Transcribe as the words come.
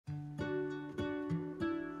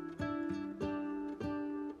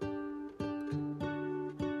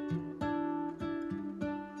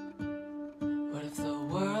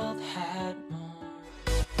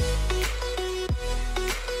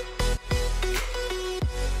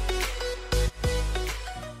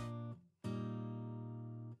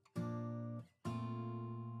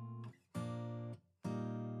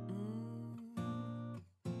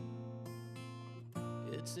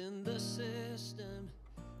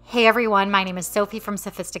Hey everyone, my name is Sophie from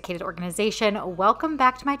Sophisticated Organization. Welcome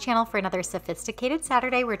back to my channel for another Sophisticated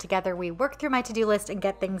Saturday where together we work through my to-do list and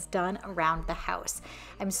get things done around the house.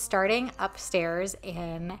 I'm starting upstairs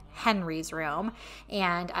in Henry's room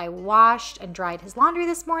and I washed and dried his laundry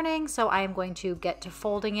this morning, so I am going to get to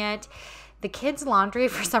folding it. The kids' laundry,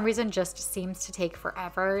 for some reason, just seems to take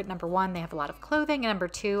forever. Number one, they have a lot of clothing. And number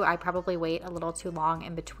two, I probably wait a little too long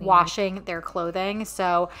in between washing their clothing.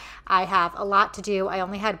 So I have a lot to do. I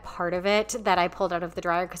only had part of it that I pulled out of the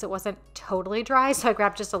dryer because it wasn't totally dry. So I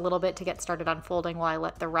grabbed just a little bit to get started on folding while I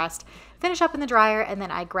let the rest finish up in the dryer. And then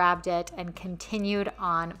I grabbed it and continued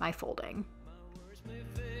on my folding.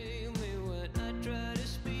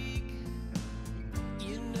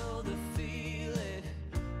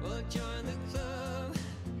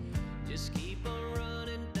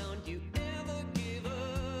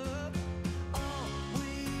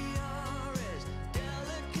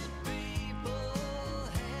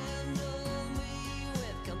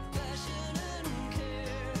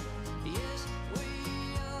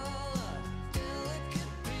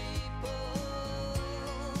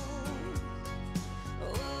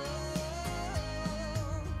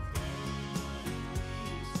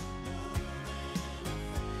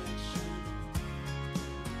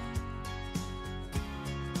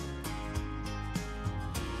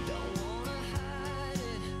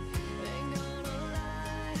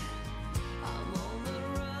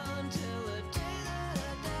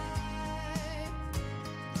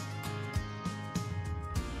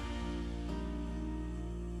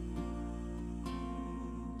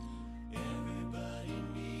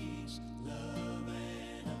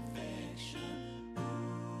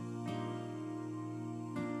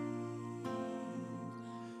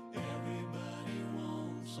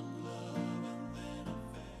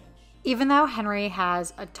 Even though Henry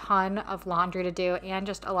has a ton of laundry to do and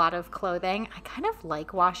just a lot of clothing, I kind of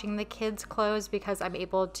like washing the kids' clothes because I'm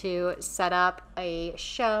able to set up a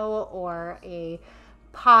show or a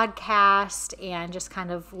podcast and just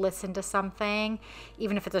kind of listen to something.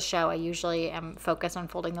 Even if it's a show, I usually am focused on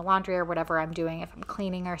folding the laundry or whatever I'm doing if I'm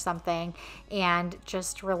cleaning or something, and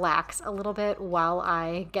just relax a little bit while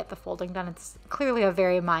I get the folding done. It's clearly a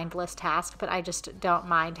very mindless task, but I just don't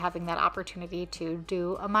mind having that opportunity to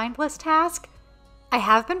do a mindless task. I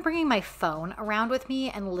have been bringing my phone around with me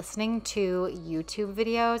and listening to YouTube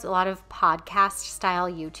videos, a lot of podcast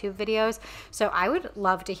style YouTube videos. So I would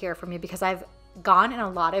love to hear from you because I've gone in a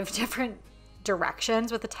lot of different directions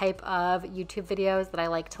with the type of YouTube videos that I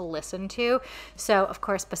like to listen to. So of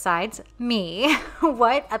course, besides me,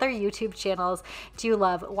 what other YouTube channels do you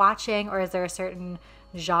love watching, or is there a certain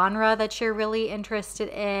genre that you're really interested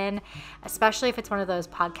in? Especially if it's one of those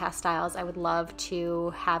podcast styles, I would love to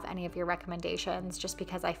have any of your recommendations, just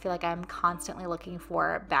because I feel like I'm constantly looking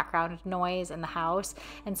for background noise in the house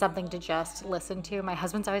and something to just listen to. My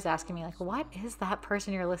husband's always asking me, like, what is that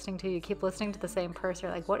person you're listening to? You keep listening to the same person.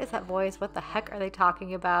 Like, what is that voice? What the heck are they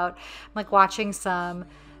talking about? I'm like watching some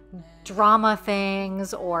drama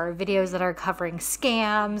things or videos that are covering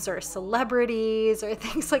scams or celebrities or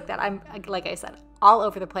things like that. I'm, like I said, all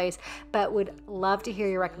over the place, but would love to hear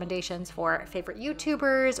your recommendations for favorite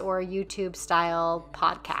YouTubers or YouTube style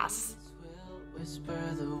podcasts. Whisper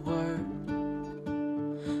the word.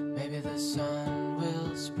 Maybe the sun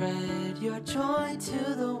will spread your joy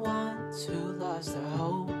to the ones who lost their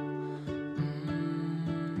hope.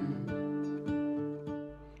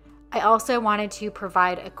 I also wanted to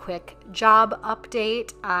provide a quick job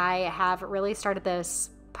update. I have really started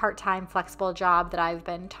this part-time flexible job that I've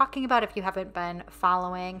been talking about if you haven't been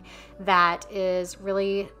following, that is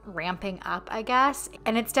really ramping up, I guess.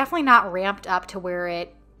 And it's definitely not ramped up to where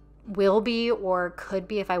it will be or could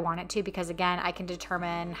be if I want it to, because again, I can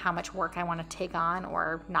determine how much work I want to take on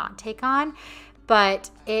or not take on. But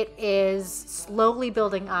it is slowly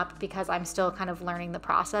building up because I'm still kind of learning the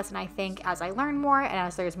process. And I think as I learn more and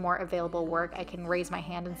as there's more available work, I can raise my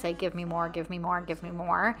hand and say, give me more, give me more, give me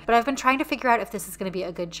more. But I've been trying to figure out if this is going to be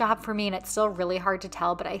a good job for me, and it's still really hard to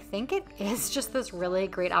tell, but I think it is just this really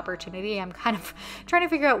great opportunity. I'm kind of trying to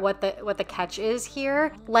figure out what the catch is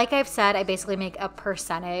here. Like I've said, I basically make a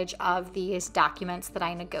percentage of these documents that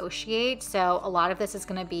I negotiate. So a lot of this is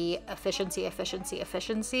going to be efficiency, efficiency,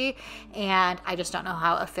 efficiency. And I just don't know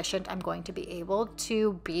how efficient I'm going to be able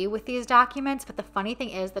to be with these documents. But the funny thing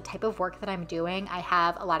is, the type of work that I'm doing, I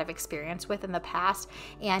have a lot of experience with in the past.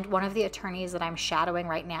 And one of the attorneys that I'm shadowing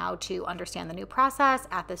right now to understand the new process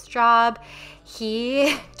at this job,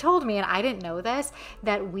 he told me, and I didn't know this,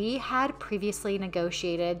 that we had previously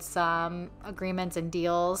negotiated some agreements and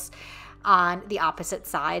deals on the opposite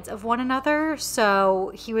sides of one another.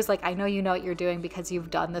 So he was like, I know you know what you're doing because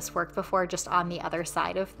you've done this work before, just on the other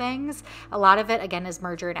side of things. A lot of it, again, is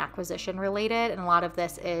merger and acquisition related, and a lot of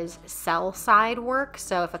this is sell side work.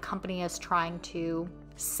 So if a company is trying to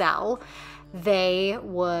sell, they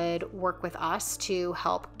would work with us to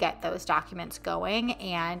help get those documents going.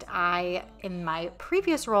 And I, in my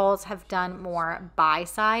previous roles, have done more buy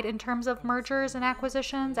side in terms of mergers and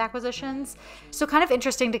acquisitions. So kind of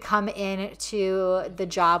interesting to come into the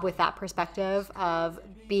job with that perspective of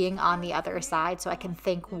being on the other side, so I can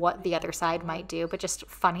think what the other side might do. But just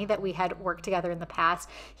funny that we had worked together in the past.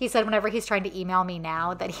 He said whenever he's trying to email me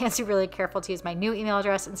now that he has to be really careful to use my new email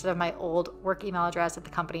address instead of my old work email address at the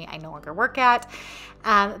company I no longer work at.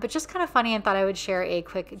 But just kind of funny, and thought I would share a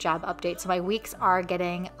quick job update. So my weeks are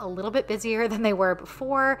getting a little bit busier than they were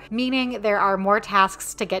before, meaning there are more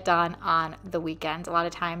tasks to get done on the weekends. A lot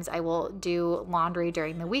of times I will do laundry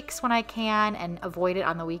during the weeks when I can and avoid it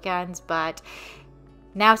on the weekends, but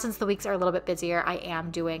now, since the weeks are a little bit busier, I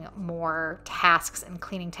am doing more tasks and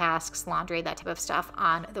cleaning tasks, laundry, that type of stuff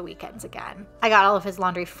on the weekends again. I got all of his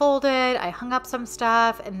laundry folded, I hung up some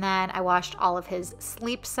stuff, and then I washed all of his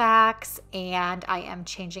sleep sacks, and I am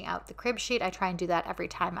changing out the crib sheet. I try and do that every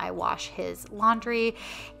time I wash his laundry,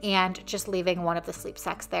 and just leaving one of the sleep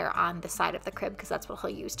sacks there on the side of the crib because that's what he'll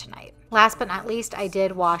use tonight. Last but not least, I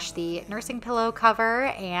did wash the nursing pillow cover,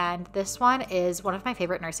 and this one is one of my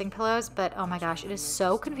favorite nursing pillows, but oh my gosh, it is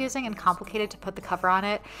so confusing and complicated to put the cover on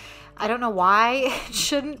it. I don't know why. It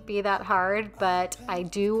shouldn't be that hard, but I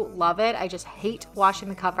do love it. I just hate washing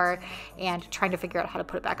the cover and trying to figure out how to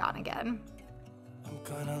put it back on again. I'm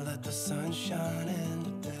gonna let the sun shine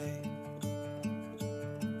in today,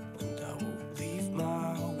 and I will leave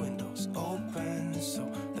my windows open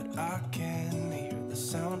so that I can hear the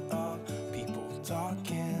sound of people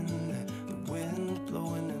talking and the wind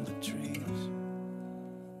blowing in the trees.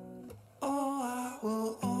 Oh, I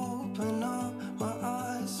will open up my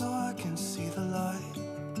eyes so I can see the light.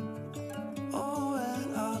 Oh,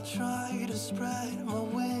 and I'll try to spread my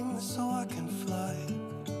wings so I can fly.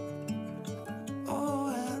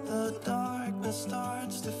 Oh, and the darkness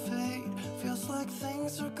starts to fade. Feels like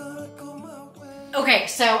things are gonna go my way. Okay,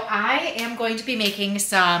 so I am going to be making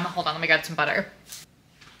some, hold on, let me grab some butter.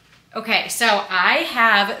 Okay, so I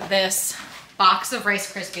have this box of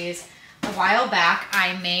Rice Krispies. A while back,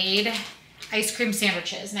 I made ice cream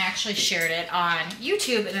sandwiches, and I actually shared it on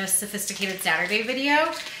YouTube in a Sophisticated Saturday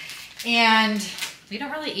video. And we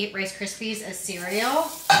don't really eat Rice Krispies as cereal,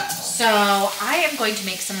 so I am going to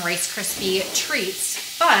make some Rice Krispie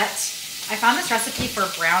treats, but I found this recipe for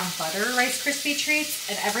brown butter Rice Krispie treats,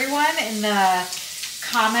 and everyone in the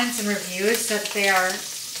comments and reviews said they are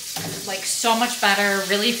like so much better,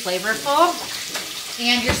 really flavorful.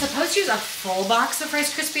 And you're supposed to use a full box of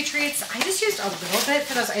Rice Krispie treats. I just used a little bit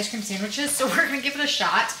for those ice cream sandwiches, so we're gonna give it a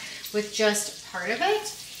shot with just part of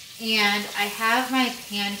it. And I have my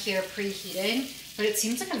pan here preheating, but it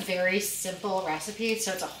seems like a very simple recipe.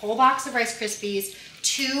 So it's a whole box of Rice Krispies,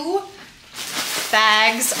 2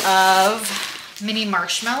 bags of mini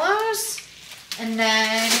marshmallows, and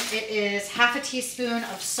then it is half a teaspoon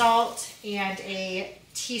of salt and a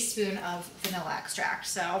teaspoon of vanilla extract.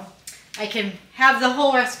 So I can have the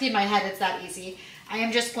whole recipe in my head, it's that easy. I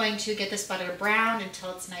am just going to get this butter browned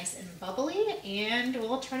until it's nice and bubbly, and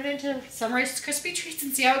we'll turn it into some Rice Krispie treats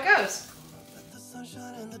and see how it goes. Let the sun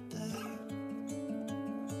shine in the day.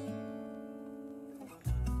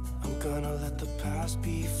 I'm gonna let the past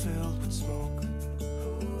be filled with smoke,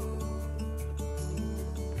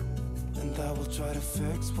 and I will try to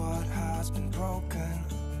fix what has been broken,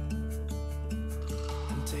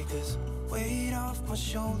 and take this weight off my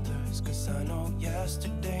shoulders, cause I know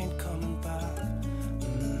yesterday ain't coming back.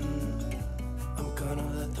 I'm gonna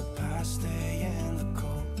let the past stay in the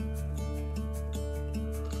cold.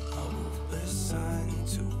 I will listen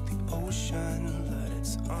to the ocean, let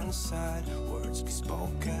its unsaid words be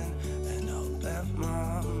spoken, and I'll let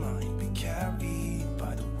my mind be carried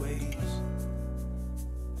by the waves.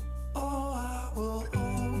 Oh, I will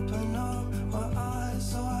open up my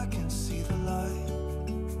eyes so I can see the light.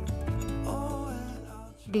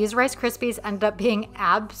 These Rice Krispies ended up being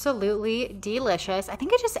absolutely delicious. I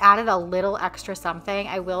think it just added a little extra something.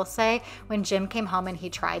 I will say, when Jim came home and he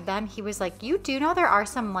tried them, he was like, you do know there are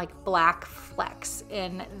some like black flecks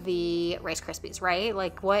in the Rice Krispies, right?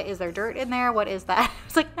 Like, what, is there dirt in there? What is that? I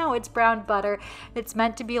was like, no, it's brown butter. It's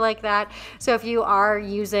meant to be like that. So if you are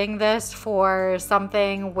using this for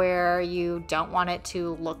something where you don't want it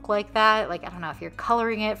to look like that, like, I don't know, if you're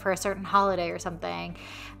coloring it for a certain holiday or something,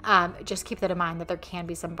 just keep that in mind, that there can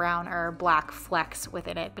be some brown or black flecks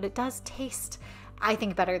within it, but it does taste I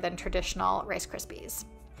think, better than traditional Rice Krispies.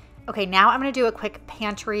 Okay, now I'm gonna do a quick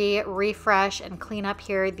pantry refresh and clean up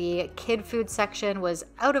here. The kid food section was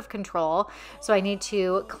out of control, so I need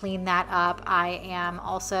to clean that up. I am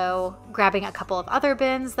also grabbing a couple of other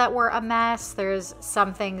bins that were a mess. There's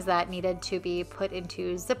some things that needed to be put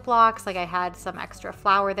into Ziplocs, like I had some extra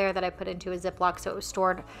flour there that I put into a Ziploc so it was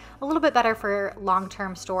stored a little bit better for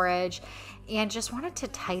long-term storage. And just wanted to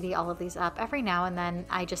tidy all of these up. Every now and then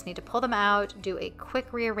I just need to pull them out, do a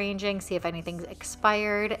quick rearranging, see if anything's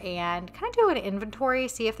expired, and kind of do an inventory,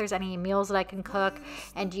 see if there's any meals that I can cook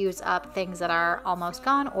and use up things that are almost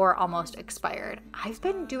gone or almost expired. I've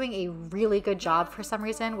been doing a really good job for some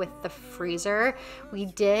reason with the freezer. We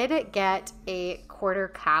did get a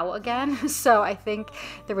quarter cow again, so I think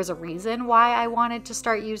there was a reason why I wanted to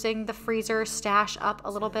start using the freezer stash up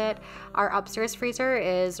a little bit. Our upstairs freezer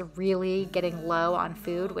is really getting low on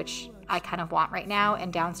food, which I kind of want right now,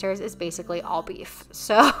 and downstairs is basically all beef.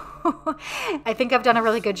 So I think I've done a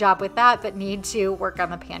really good job with that, but need to work on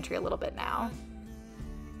the pantry a little bit now.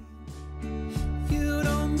 You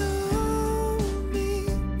don't know me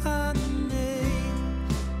by name.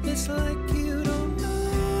 It's like you don't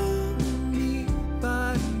know me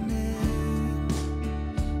by name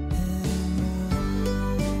anymore.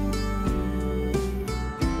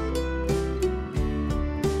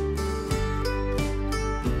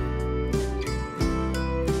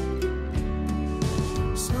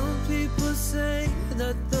 Some people say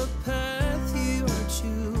that the path you are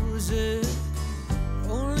choosing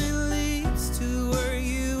only leads to where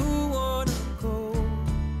you wanna go.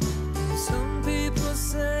 Some people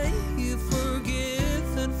say you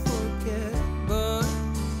forgive and forget, but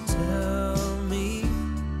tell me,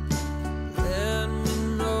 let me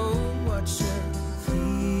know what you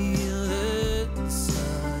feel inside.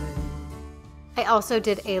 I also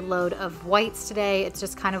did a load of whites today. It's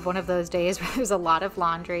just kind of one of those days where there's a lot of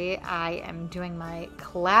laundry. I am doing my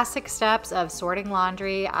classic steps of sorting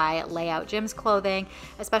laundry. I lay out Jim's clothing,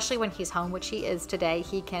 especially when he's home, which he is today.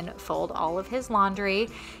 He can fold all of his laundry.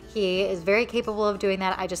 He is very capable of doing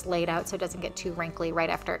that. I just lay it out so it doesn't get too wrinkly right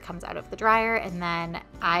after it comes out of the dryer. And then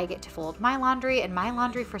I get to fold my laundry, and my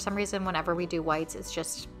laundry, for some reason, whenever we do whites, it's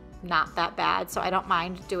just not that bad, so I don't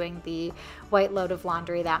mind doing the white load of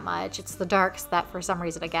laundry that much. It's the darks that, for some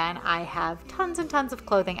reason, again, I have tons and tons of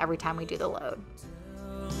clothing every time we do the load.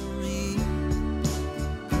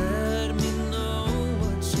 Let me know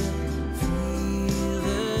what you feel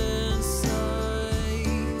inside.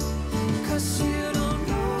 'Cause you don't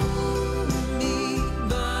know me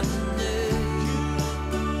by name.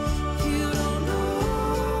 You don't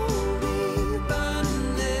know me by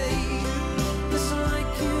name. It's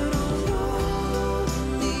like you don't know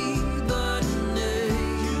me by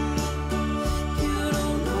name. You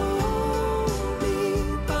don't know me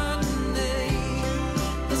by name.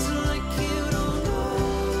 It's like you don't know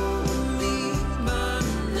me by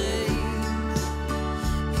name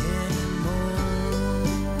anymore.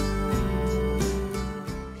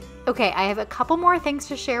 Okay, I have a couple more things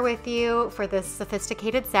to share with you for this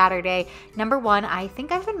sophisticated Saturday. Number one, I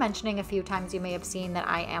think I've been mentioning a few times, you may have seen that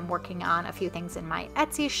I am working on a few things in my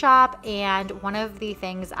Etsy shop, and one of the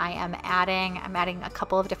things I'm adding a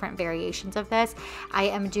couple of different variations of this. I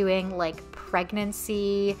am doing like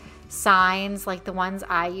pregnancy signs, like the ones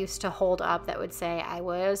I used to hold up that would say I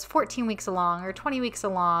was 14 weeks along or 20 weeks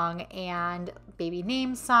along, and baby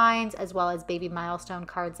name signs, as well as baby milestone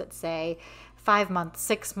cards that say 5 months,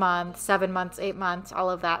 6 months, 7 months, 8 months,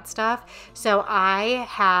 all of that stuff. So I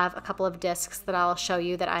have a couple of discs that I'll show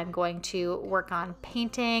you that I'm going to work on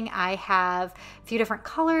painting. I have a few different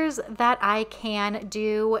colors that I can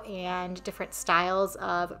do and different styles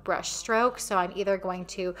of brush strokes. So I'm either going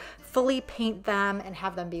to fully paint them and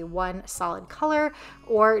have them be one solid color,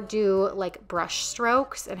 or do like brush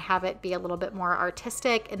strokes and have it be a little bit more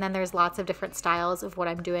artistic. And then there's lots of different styles of what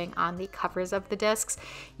I'm doing on the covers of the discs.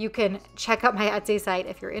 You can check out my Etsy site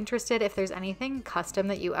if you're interested. If there's anything custom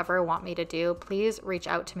that you ever want me to do, please reach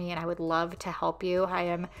out to me and I would love to help you. I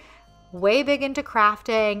am way big into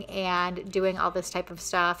crafting and doing all this type of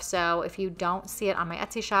stuff. So if you don't see it on my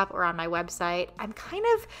Etsy shop or on my website, I'm kind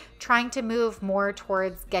of trying to move more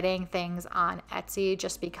towards getting things on Etsy,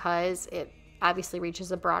 just because it obviously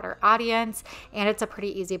reaches a broader audience and it's a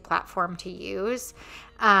pretty easy platform to use.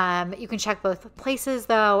 You can check both places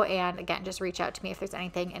though, and again, just reach out to me if there's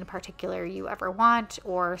anything in particular you ever want,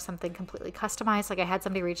 or something completely customized. Like I had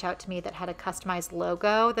somebody reach out to me that had a customized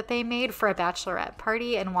logo that they made for a bachelorette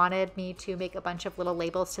party and wanted me to make a bunch of little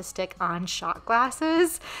labels to stick on shot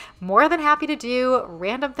glasses. More than happy to do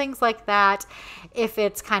random things like that if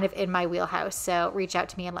it's kind of in my wheelhouse. So reach out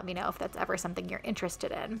to me and let me know if that's ever something you're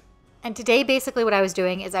interested in. And today, basically what I was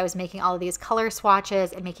doing is I was making all of these color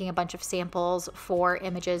swatches and making a bunch of samples for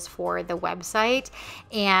images for the website.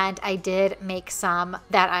 And I did make some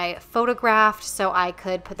that I photographed so I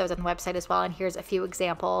could put those on the website as well. And here's a few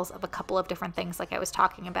examples of a couple of different things like I was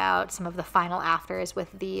talking about, some of the final afters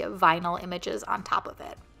with the vinyl images on top of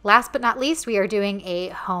it. Last but not least, we are doing a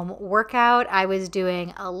home workout. I was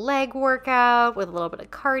doing a leg workout with a little bit of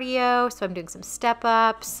cardio. So I'm doing some step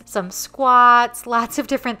ups, some squats, lots of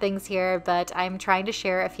different things here, but I'm trying to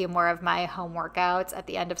share a few more of my home workouts at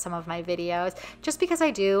the end of some of my videos, just because I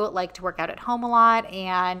do like to work out at home a lot.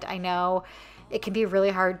 And I know it can be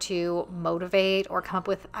really hard to motivate or come up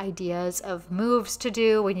with ideas of moves to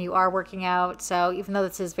do when you are working out. So even though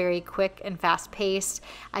this is very quick and fast paced,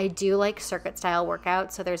 I do like circuit style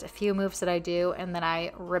workouts. So there's a few moves that I do and then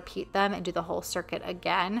I repeat them and do the whole circuit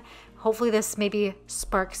again. Hopefully this maybe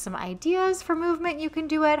sparks some ideas for movement you can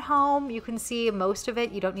do at home. You can see most of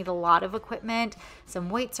it. You don't need a lot of equipment. Some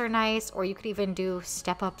weights are nice, or you could even do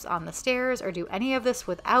step ups on the stairs or do any of this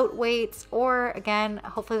without weights. Or again,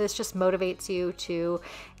 hopefully this just motivates you to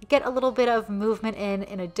get a little bit of movement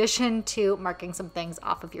in addition to marking some things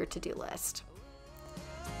off of your to-do list.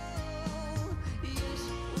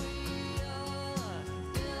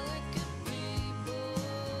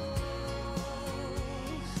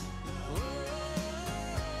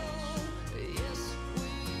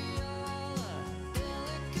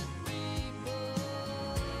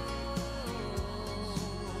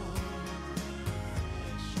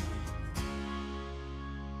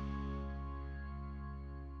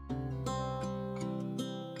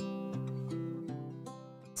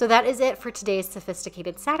 So that is it for today's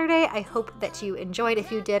Sophisticated Saturday. I hope that you enjoyed.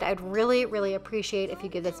 If you did, I'd really, really appreciate if you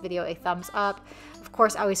give this video a thumbs up. Of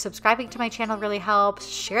course, always subscribing to my channel really helps.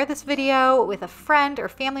 Share this video with a friend or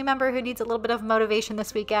family member who needs a little bit of motivation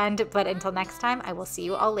this weekend. But until next time, I will see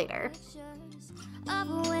you all later.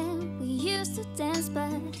 Of when we used to dance, but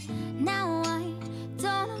now I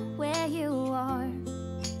don't know where you are.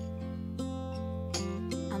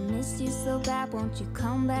 I miss you so bad, won't you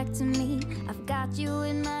come back to me? I've got you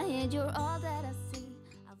in my head, you're all